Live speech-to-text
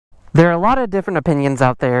There are a lot of different opinions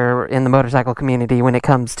out there in the motorcycle community when it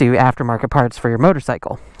comes to aftermarket parts for your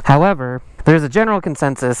motorcycle. However, there's a general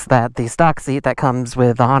consensus that the stock seat that comes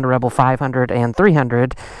with the Honda Rebel 500 and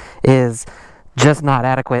 300 is just not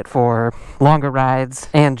adequate for longer rides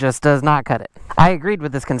and just does not cut it. I agreed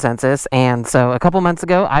with this consensus, and so a couple months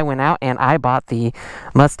ago I went out and I bought the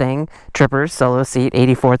Mustang Tripper Solo seat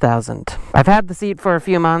 84,000. I've had the seat for a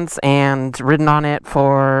few months and ridden on it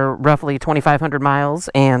for roughly 2,500 miles,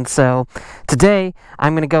 and so today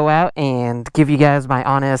I'm going to go out and give you guys my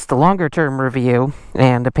honest longer term review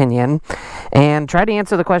and opinion and try to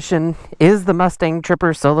answer the question, is the Mustang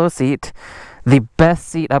Tripper Solo seat the best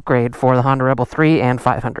seat upgrade for the Honda Rebel 3 and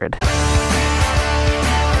 500?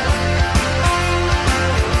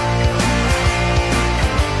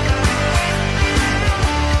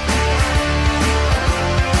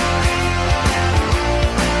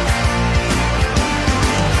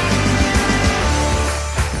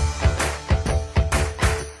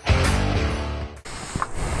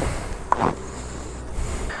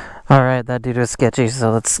 Alright, that dude was sketchy,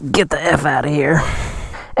 so let's get the F out of here.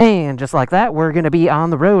 And just like that, we're going to be on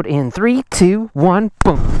the road in 3, 2, 1,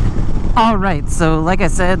 boom. Alright, so like I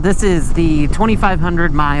said, this is the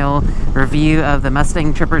 2,500 mile review of the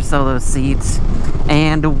Mustang Tripper Solo seat.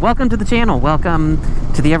 And welcome to the channel. Welcome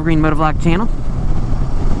to the Evergreen Motovlog channel.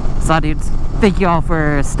 Saw dudes. Thank you all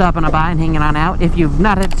for stopping by and hanging on out. If you've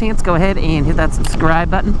not had a chance, go ahead and hit that subscribe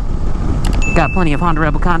button. Got plenty of Honda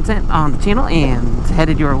Rebel content on the channel and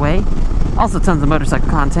headed your way. Also tons of motorcycle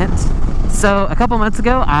content. So a couple months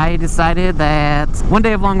ago I decided that one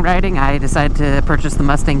day of long riding I decided to purchase the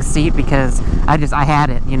Mustang seat because I had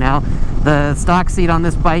it, you know. The stock seat on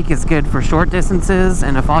this bike is good for short distances,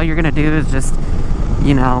 and if all you're gonna do is just,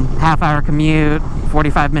 you know, half-hour commute,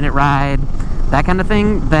 45-minute ride, that kind of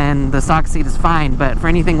thing, then the stock seat is fine. But for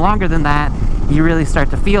anything longer than that, you really start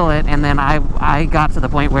to feel it. And then I got to the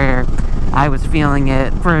point where I was feeling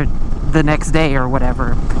it for the next day or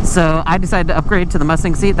whatever. So I decided to upgrade to the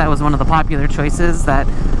Mustang seat. That was one of the popular choices that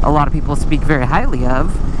a lot of people speak very highly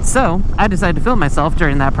of. So I decided to film myself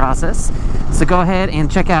during that process. So go ahead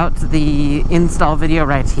and check out the install video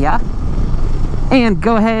right here. And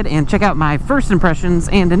go ahead and check out my first impressions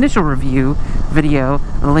and initial review video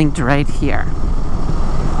linked right here.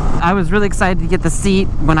 I was really excited to get the seat.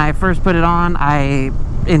 When I first put it on, I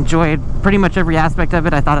enjoyed pretty much every aspect of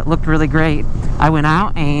it. I thought it looked really great. I went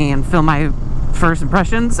out and filmed my first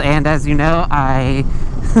impressions, and as you know, I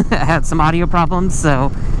had some audio problems,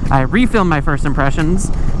 so I refilmed my first impressions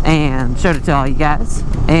and showed it to all you guys.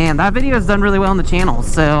 And that video has done really well on the channel,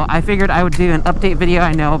 so I figured I would do an update video.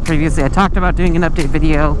 I know previously I talked about doing an update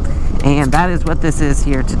video, and that is what this is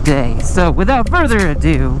here today. So without further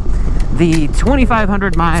ado, the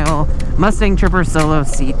 2,500 mile Mustang Tripper Solo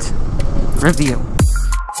seat review.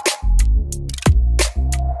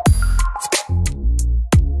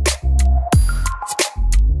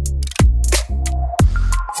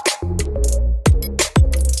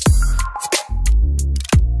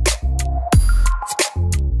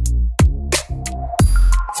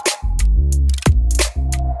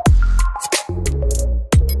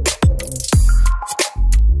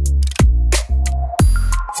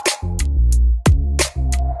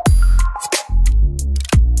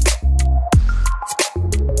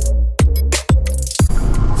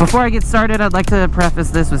 Before I get started, I'd like to preface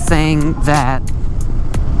this with saying that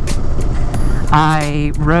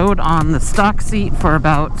I rode on the stock seat for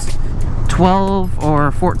about 12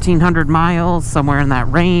 or 1,400 miles, somewhere in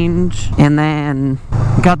that range, and then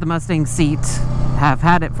got the Mustang seat, have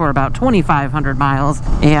had it for about 2,500 miles,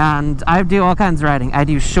 and I do all kinds of riding. I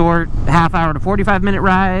do short half-hour to 45-minute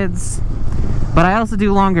rides, but I also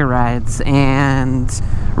do longer rides, and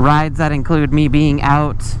rides that include me being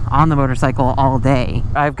out on the motorcycle all day.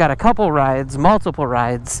 I've got a couple rides, multiple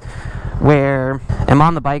rides, where I'm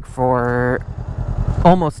on the bike for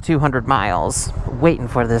almost 200 miles, waiting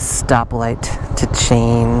for this stoplight to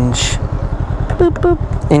change. Boop,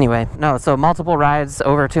 boop. Anyway, no, so multiple rides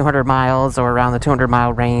over 200 miles or around the 200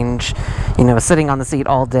 mile range, you know, sitting on the seat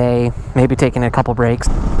all day, maybe taking a couple breaks.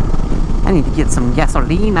 I need to get some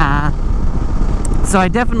gasolina. So I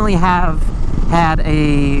definitely have had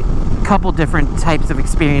a couple different types of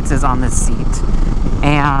experiences on this seat,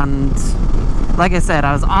 and like I said,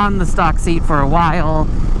 I was on the stock seat for a while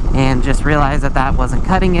and just realized that that wasn't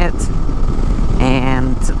cutting it,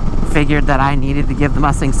 and figured that I needed to give the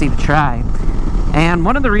Mustang seat a try. And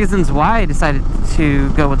one of the reasons why I decided to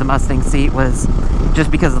go with the Mustang seat was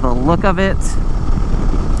just because of the look of it,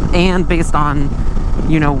 and based on,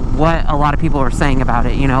 you know, what a lot of people were saying about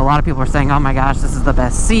it. You know, a lot of people were saying, oh my gosh, this is the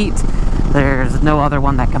best seat. There's no other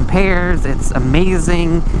one that compares. It's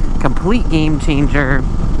amazing, complete game changer.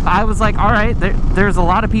 I was like, all right, there's a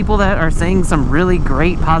lot of people that are saying some really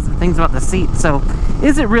great positive things about the seat. So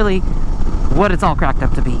is it really what it's all cracked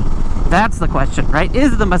up to be? That's the question, right?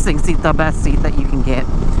 Is the Mustang seat the best seat that you can get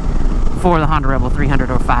for the Honda Rebel 300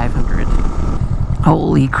 or 500?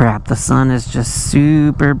 Holy crap, the sun is just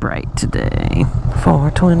super bright today.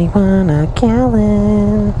 4.21 a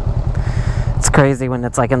gallon. It's crazy when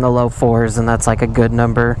it's like in the low 4s and that's like a good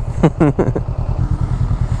number.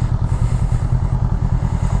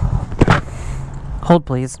 Hold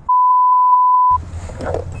please.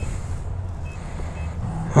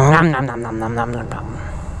 Nom nom nom nom nom nom nom nom.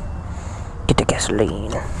 Get the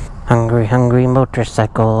gasoline. Hungry, hungry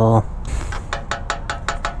motorcycle.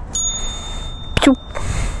 Choop.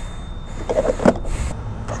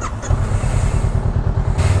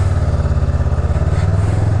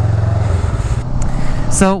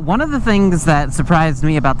 So one of the things that surprised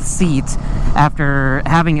me about the seat after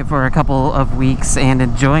having it for a couple of weeks and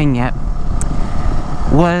enjoying it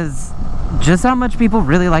was just how much people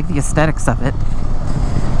really like the aesthetics of it.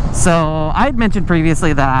 So I'd mentioned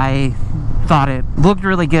previously that I thought it looked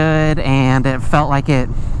really good and it felt like it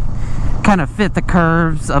kind of fit the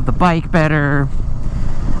curves of the bike better.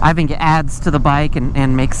 I think it adds to the bike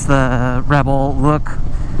and makes the Rebel look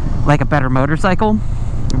like a better motorcycle.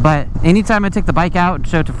 But anytime I take the bike out and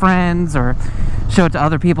show it to friends or show it to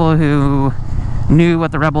other people who knew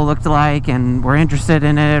what the Rebel looked like and were interested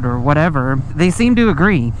in it or whatever, they seem to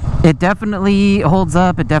agree. It definitely holds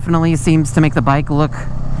up. It definitely seems to make the bike look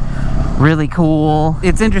really cool.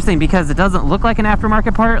 It's interesting because it doesn't look like an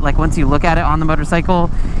aftermarket part. Like once you look at it on the motorcycle,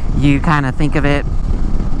 you kind of think of it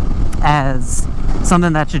as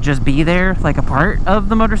something that should just be there, like a part of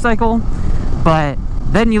the motorcycle. But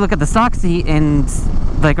then you look at the stock seat and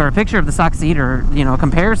like, or a picture of the stock seat, or you know, a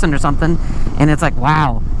comparison or something, and it's like,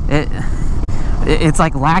 wow, it's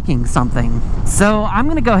like lacking something. So I'm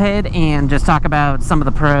gonna go ahead and just talk about some of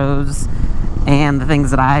the pros and the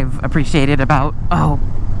things that I've appreciated about, oh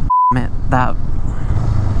that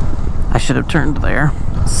I should have turned there.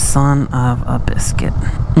 Son of a biscuit.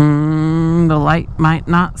 The light might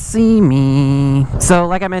not see me. So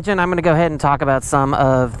like I mentioned, I'm gonna go ahead and talk about some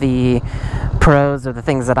of the pros or the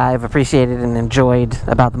things that I've appreciated and enjoyed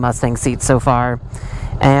about the Mustang seat so far.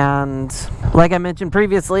 And like I mentioned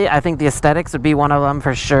previously, I think the aesthetics would be one of them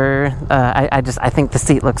for sure. I think the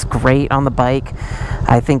seat looks great on the bike.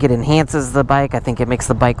 I think it enhances the bike. I think it makes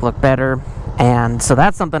the bike look better. And so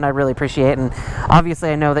that's something I really appreciate. And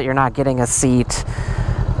obviously I know that you're not getting a seat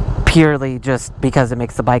purely just because it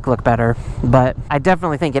makes the bike look better, but I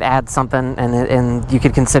definitely think it adds something, and you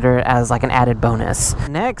could consider it as like an added bonus.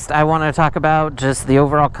 Next, I want to talk about just the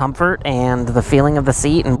overall comfort and the feeling of the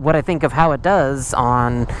seat and what I think of how it does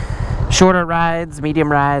on shorter rides, medium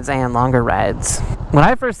rides, and longer rides. When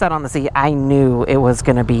I first sat on the seat, I knew it was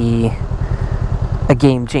going to be a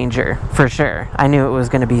game changer for sure. I knew it was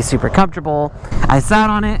going to be super comfortable. I sat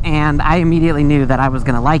on it and I immediately knew that I was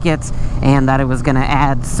going to like it and that it was going to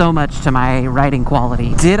add so much to my riding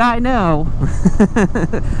quality. Did I know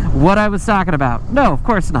what I was talking about? No, of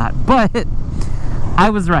course not, but I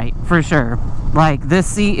was right for sure. Like, this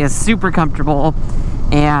seat is super comfortable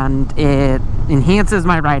and it enhances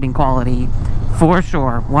my riding quality for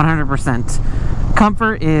sure, 100%.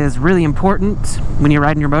 Comfort is really important when you're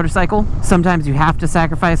riding your motorcycle. Sometimes you have to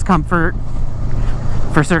sacrifice comfort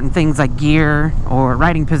for certain things like gear or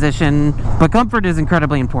riding position, but comfort is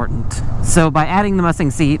incredibly important. So by adding the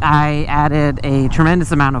Mustang seat, I added a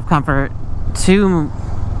tremendous amount of comfort to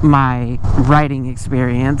my riding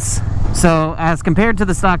experience. So as compared to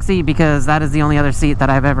the stock seat, because that is the only other seat that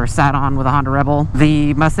I've ever sat on with a Honda Rebel,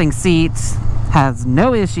 the Mustang seat has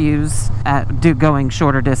no issues at going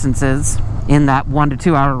shorter distances in that 1 to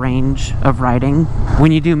 2 hour range of riding.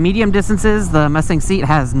 When you do medium distances, the Mustang seat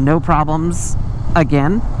has no problems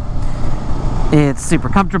again. It's super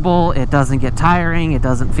comfortable, it doesn't get tiring, it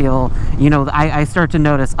doesn't feel, you know, I start to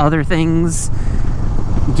notice other things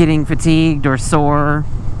getting fatigued or sore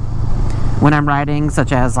when I'm riding,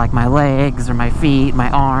 such as like my legs or my feet, my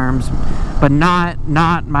arms, but not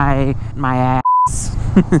my ass.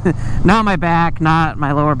 Not my back, not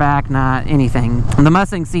my lower back, not anything. The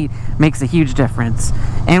Mustang seat makes a huge difference.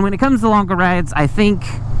 And when it comes to longer rides, I think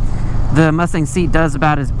the Mustang seat does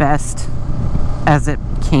about as best as it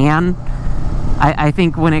can. I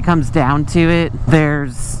think when it comes down to it,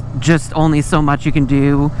 there's just only so much you can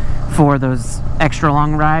do for those extra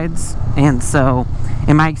long rides. And so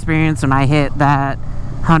in my experience, when I hit that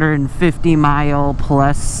 150 mile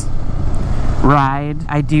plus ride,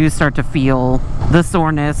 I do start to feel the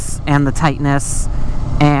soreness and the tightness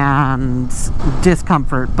and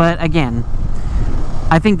discomfort. But again,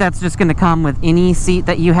 I think that's just going to come with any seat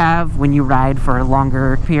that you have when you ride for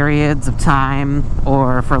longer periods of time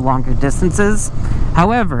or for longer distances.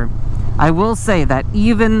 However, I will say that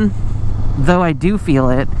even though I do feel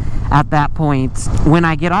it at that point, when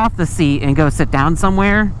I get off the seat and go sit down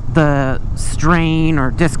somewhere, the strain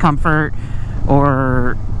or discomfort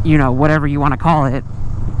or, you know, whatever you want to call it,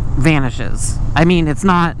 vanishes. I mean, it's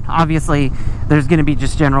not, obviously, there's going to be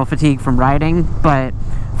just general fatigue from riding, but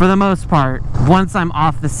for the most part, once I'm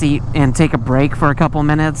off the seat and take a break for a couple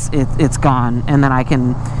minutes, it's gone, and then I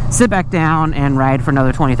can sit back down and ride for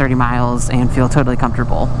another 20-30 miles and feel totally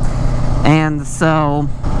comfortable. And so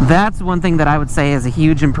that's one thing that I would say is a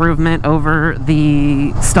huge improvement over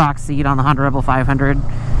the stock seat on the Honda Rebel 500,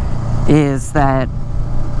 is that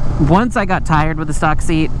once I got tired with the stock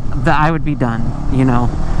seat, I would be done, you know.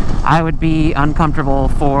 I would be uncomfortable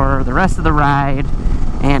for the rest of the ride,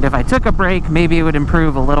 and if I took a break, maybe it would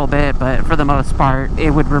improve a little bit, but for the most part,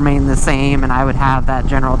 it would remain the same, and I would have that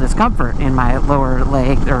general discomfort in my lower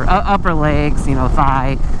leg, or upper legs, you know,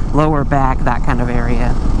 thigh, lower back, that kind of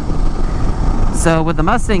area. So with the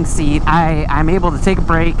Mustang seat, I'm able to take a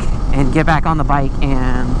break and get back on the bike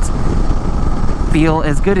and feel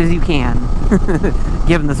as good as you can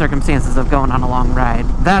given the circumstances of going on a long ride.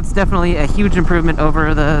 That's definitely a huge improvement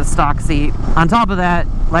over the stock seat. On top of that,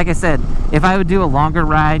 like I said, if I would do a longer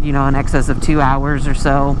ride, you know, in excess of 2 hours or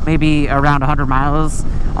so, maybe around 100 miles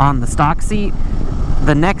on the stock seat,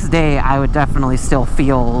 the next day I would definitely still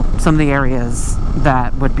feel some of the areas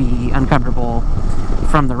that would be uncomfortable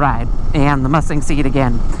from the ride. And the Mustang seat,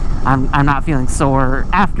 again, I'm not feeling sore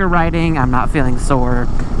after riding, I'm not feeling sore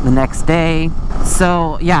the next day.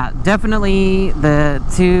 So yeah, definitely the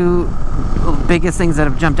two biggest things that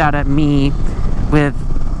have jumped out at me with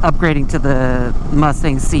upgrading to the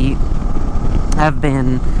Mustang seat have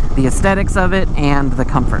been the aesthetics of it and the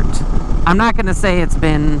comfort. I'm not going to say it's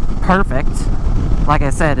been perfect, like I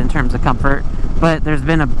said, in terms of comfort, but there's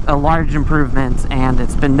been a large improvement, and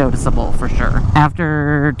it's been noticeable for sure.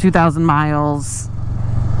 After 2,000 miles,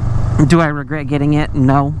 do I regret getting it?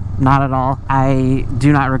 No, not at all. I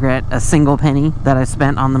do not regret a single penny that I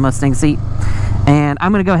spent on the Mustang seat. And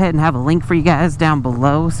I'm going to go ahead and have a link for you guys down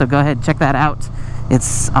below, so go ahead and check that out.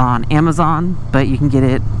 It's on Amazon, but you can get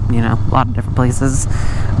it, you know, a lot of different places.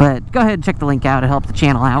 But go ahead and check the link out. It helps the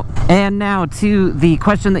channel out. And now to the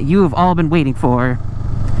question that you have all been waiting for.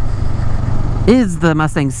 Is the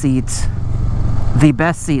Mustang seat the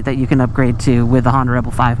best seat that you can upgrade to with the Honda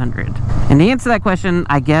Rebel 500? And to answer that question,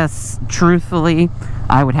 I guess, truthfully,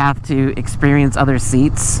 I would have to experience other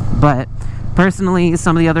seats. But personally,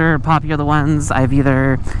 some of the other popular ones I've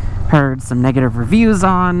either heard some negative reviews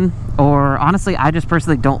on, or honestly, I just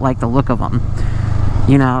personally don't like the look of them.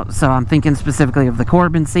 You know, so I'm thinking specifically of the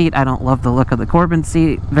Corbin seat. I don't love the look of the Corbin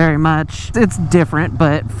seat very much. It's different,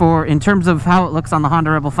 but in terms of how it looks on the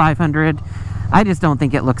Honda Rebel 500, I just don't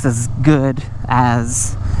think it looks as good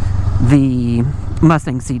as the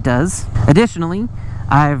Mustang seat does. Additionally,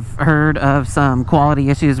 I've heard of some quality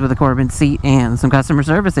issues with the Corbin seat and some customer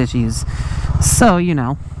service issues. So, you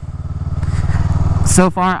know, so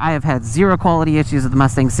far I have had zero quality issues with the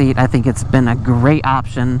Mustang seat. I think it's been a great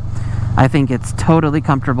option. I think it's totally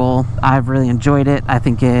comfortable. I've really enjoyed it. I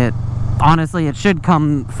think it, honestly, it should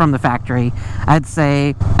come from the factory. I'd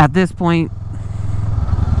say at this point,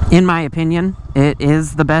 in my opinion, it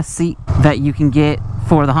is the best seat that you can get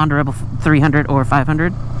for the Honda Rebel 300 or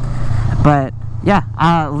 500. But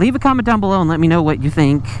yeah, leave a comment down below and let me know what you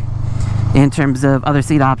think in terms of other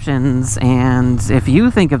seat options, and if you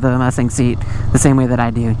think of the Mustang seat the same way that I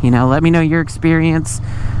do. You know, let me know your experience,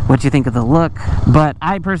 what you think of the look. But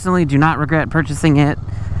I personally do not regret purchasing it.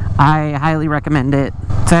 I highly recommend it.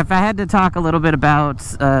 So if I had to talk a little bit about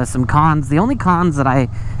some cons, the only cons that I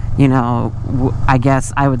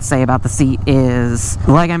guess I would say about the seat is,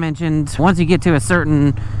 like I mentioned, once you get to a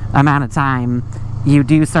certain amount of time, you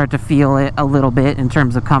do start to feel it a little bit in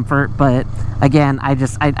terms of comfort. But again, I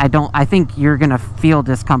think you're gonna feel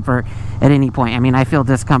discomfort at any point. I mean, I feel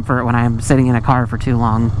discomfort when I'm sitting in a car for too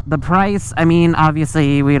long. The price, I mean,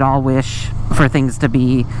 obviously we'd all wish for things to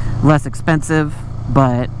be less expensive,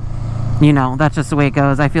 but you know, that's just the way it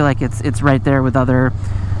goes. I feel like it's right there with other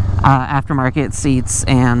aftermarket seats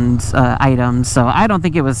and items, so I don't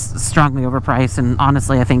think it was strongly overpriced, and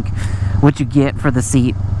honestly I think what you get for the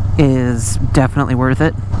seat is definitely worth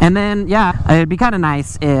it. And then yeah, it'd be kind of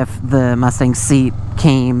nice if the Mustang seat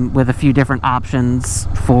came with a few different options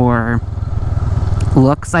for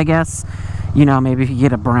looks, I guess. you know, maybe if you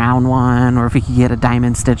get a brown one or if you could get a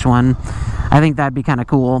diamond stitch one, I think that'd be kind of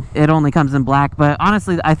cool. It only comes in black, but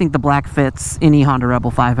honestly, I think the black fits any Honda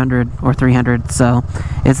Rebel 500 or 300, so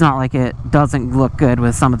it's not like it doesn't look good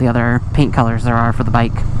with some of the other paint colors there are for the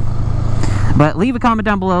bike. But leave a comment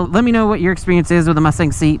down below. Let me know what your experience is with the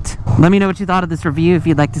Mustang seat. Let me know what you thought of this review. If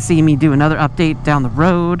you'd like to see me do another update down the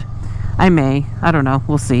road, I may. I don't know.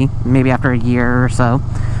 We'll see. Maybe after a year or so.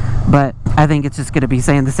 But I think it's just going to be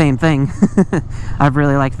saying the same thing. I've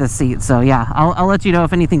really liked this seat. So yeah, I'll let you know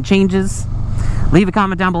if anything changes. Leave a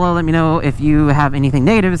comment down below. Let me know if you have anything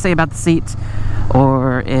negative to say about the seat,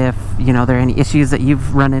 or if, you know, there are any issues that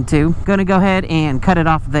you've run into. I'm gonna go ahead and cut it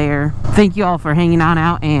off there. Thank you all for hanging on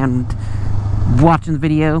out and watching the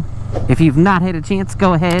video. If you've not had a chance,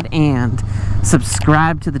 go ahead and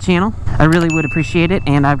subscribe to the channel. I really would appreciate it,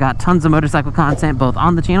 and I've got tons of motorcycle content both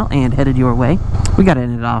on the channel and headed your way. We gotta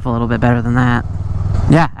end it off a little bit better than that.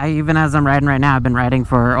 Yeah, even as I'm riding right now, I've been riding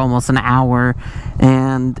for almost an hour,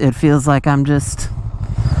 and it feels like I'm just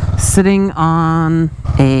sitting on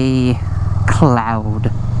a cloud.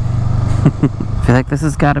 I feel like this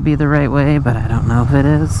has got to be the right way, but I don't know if it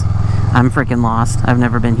is. I'm freaking lost. I've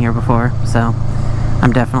never been here before, so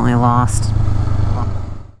I'm definitely lost.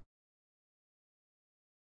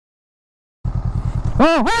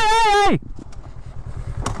 Oh, hey, hey, hey!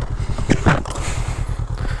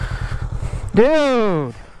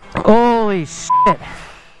 Dude! Holy shit!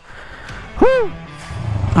 Whew!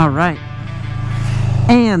 Alright.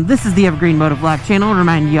 And this is the Evergreen Motovlog channel,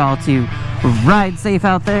 reminding y'all to ride safe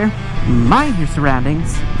out there, mind your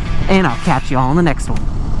surroundings, and I'll catch y'all on the next one.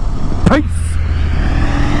 Peace!